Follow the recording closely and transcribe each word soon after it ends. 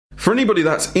For anybody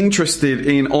that's interested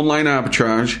in online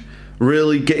arbitrage,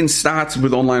 really getting started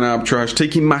with online arbitrage,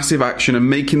 taking massive action and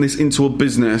making this into a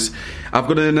business, I've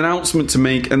got an announcement to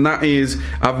make, and that is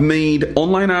I've made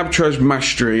Online Arbitrage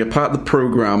Mastery, a part of the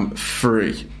program,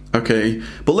 free. Okay,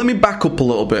 but let me back up a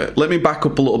little bit.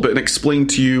 And explain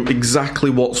to you exactly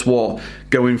what's what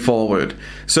going forward.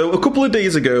 So a couple of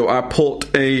days ago, I put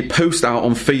a post out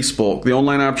on Facebook, the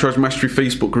Online Arbitrage Mastery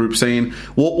Facebook group, saying,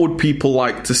 what would people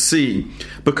like to see?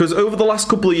 Because over the last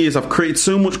couple of years, I've created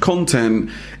so much content,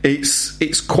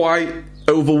 it's quite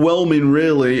overwhelming,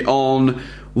 really, on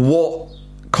what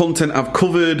content I've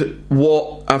covered,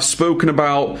 what I've spoken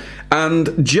about,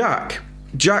 and Jack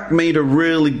made a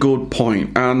really good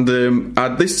point, and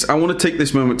I want to take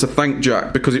this moment to thank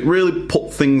Jack, because it really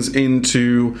put things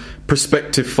into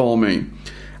perspective for me.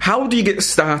 How do you get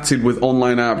started with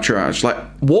online arbitrage? Like,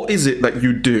 what is it that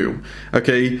you do?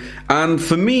 Okay, and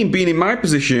for me, being in my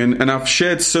position, and I've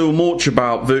shared so much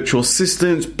about virtual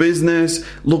assistants, business,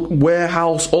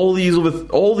 warehouse, all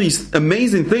these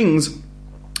amazing things.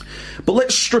 But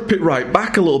let's strip it right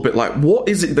back a little bit. Like, what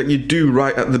is it that you do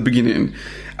right at the beginning?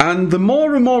 And the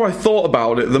more and more I thought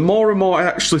about it, the more and more I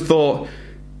actually thought,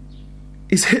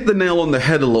 he's hit the nail on the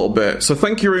head a little bit. So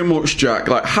thank you very much, Jack.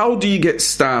 Like, how do you get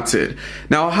started?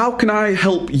 Now, how can I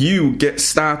help you get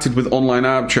started with online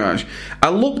arbitrage? I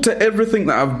looked at everything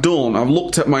that I've done. I've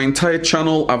looked at my entire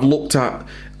channel. I've looked at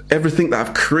everything that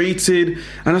I've created.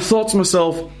 And I thought to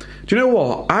myself, do you know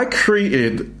what? I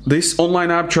created this Online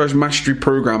Arbitrage Mastery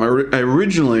program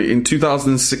originally in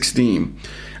 2016.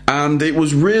 And it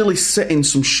was really setting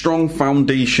some strong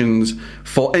foundations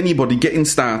for anybody getting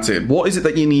started. What is it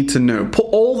that you need to know? Put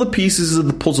all the pieces of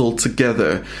the puzzle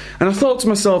together. And I thought to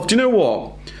myself, do you know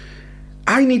what?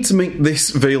 I need to make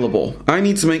this available. I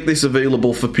need to make this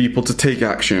available for people to take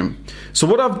action. So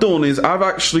what I've done is I've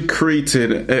actually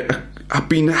I've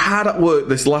been hard at work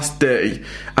this last day.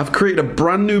 I've created a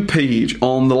brand new page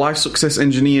on the Life Success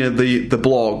Engineer, the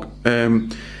blog.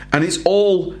 And it's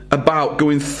all about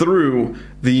going through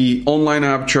the Online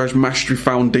Arbitrage Mastery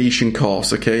Foundation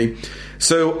course, okay?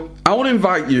 So I want to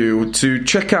invite you to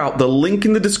check out the link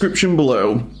in the description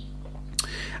below.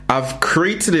 I've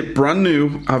created it brand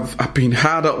new. I've been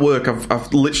hard at work.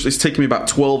 I've literally, it's taken me about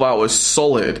 12 hours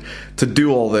solid to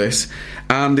do all this.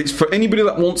 And it's for anybody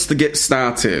that wants to get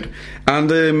started.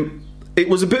 And it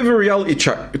was a bit of a reality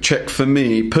check for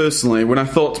me personally when I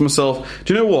thought to myself,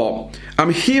 do you know what?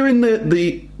 I'm here in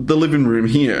the living room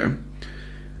here.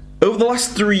 Over the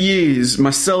last 3 years,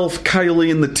 myself, Kylie,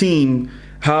 and the team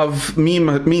have, me and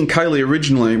Kylie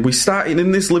originally, we started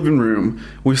in this living room.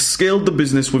 We've scaled the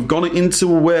business. We've gone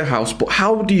into a warehouse. But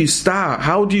how do you start?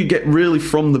 How do you get really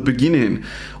from the beginning?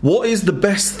 What is the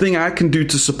best thing I can do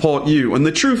to support you? And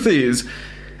the truth is,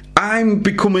 I'm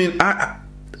becoming... I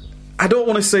don't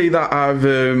want to say that I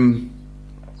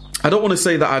don't want to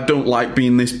say that I don't like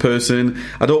being this person.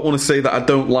 I don't want to say that I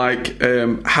don't like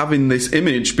having this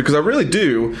image, because I really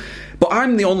do. But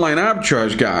I'm the online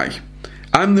arbitrage guy.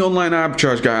 I'm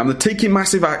the taking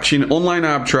massive action, online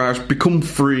arbitrage, become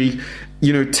free.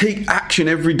 You know, take action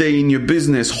every day in your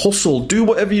business. Hustle. Do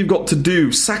whatever you've got to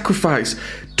do. Sacrifice.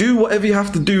 Do whatever you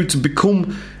have to do to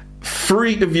become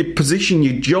free of your position,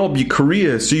 your job, your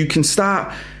career, so you can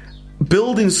start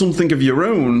building something of your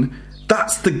own.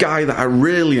 That's the guy that I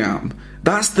really am.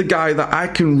 That's the guy that I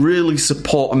can really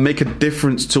support and make a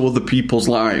difference to other people's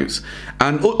lives.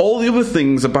 And all the other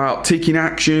things about taking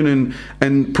action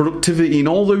and productivity and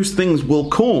all those things will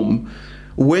come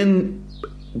when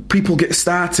people get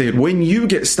started, when you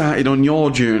get started on your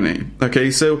journey.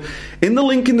 Okay, so in the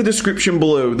link in the description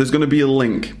below, there's going to be a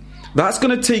link. That's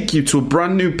going to take you to a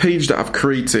brand new page that I've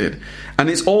created. And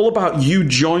it's all about you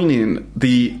joining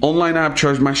the Online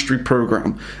Arbitrage Mastery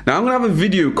Program. Now, I'm going to have a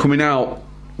video coming out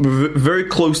very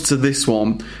close to this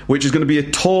one, which is going to be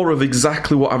a tour of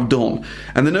exactly what I've done.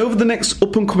 And then over the next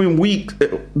up and coming weeks,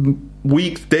 I'm going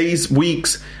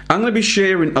to be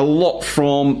sharing a lot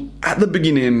from at the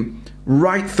beginning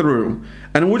right through.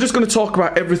 And we're just going to talk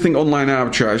about everything online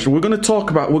arbitrage.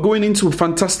 We're going into a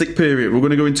fantastic period. We're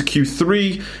going to go into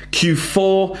Q3,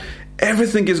 Q4.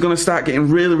 Everything is going to start getting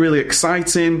really, really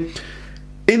exciting.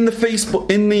 In the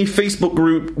Facebook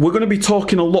group, we're going to be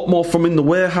talking a lot more from in the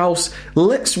warehouse.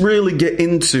 Let's really get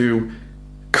into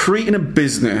creating a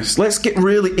business. Let's get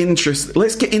really interested.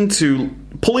 Let's get into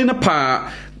pulling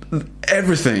apart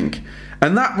everything.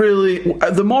 And that really,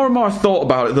 the more and more I thought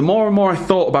about it, the more and more I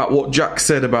thought about what Jack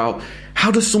said about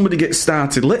how does somebody get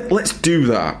started. Let's do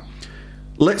that.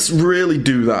 Let's really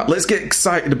do that. Let's get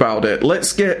excited about it.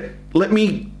 Let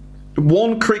me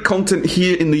create content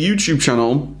here in the YouTube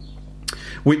channel,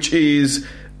 which is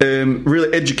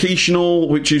really educational,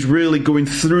 which is really going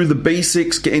through the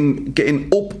basics, getting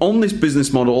up on this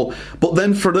business model. But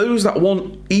then for those that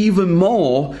want even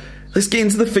more, let's get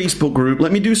into the Facebook group.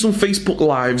 Let me do some Facebook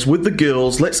Lives with the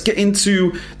girls. Let's get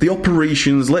into the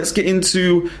operations. Let's get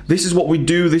into this is what we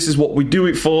do. This is what we do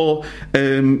it for.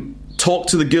 Talk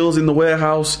to the girls in the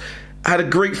warehouse. I had a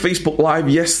great Facebook Live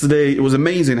yesterday. It was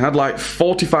amazing. I had like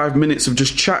 45 minutes of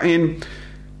just chatting.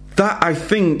 That, I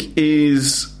think,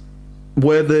 is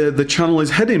where the channel is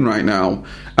heading right now.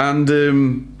 And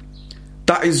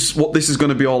that is what this is going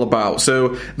to be all about. So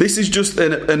this is just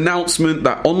an announcement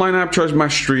that Online Arbitrage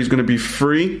Mastery is going to be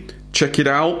free. Check it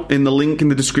out in the link in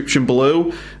the description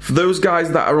below. For those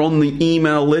guys that are on the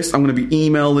email list, I'm going to be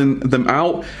emailing them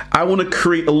out. I want to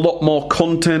create a lot more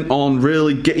content on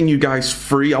really getting you guys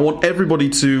free. I want everybody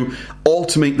to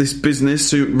automate this business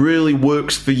so it really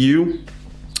works for you.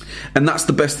 And that's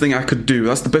the best thing I could do.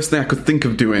 That's the best thing I could think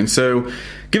of doing. So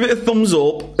give it a thumbs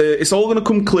up. It's all going to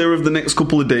come clear over the next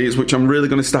couple of days, which I'm really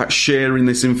going to start sharing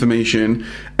this information.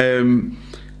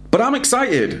 But I'm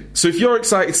excited. So if you're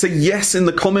excited, say yes in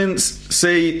the comments.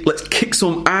 Say, let's kick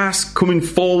some ass going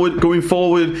forward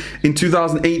in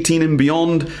 2018 and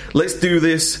beyond. Let's do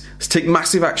this. Let's take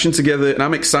massive action together. And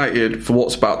I'm excited for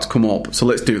what's about to come up. So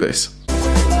let's do this.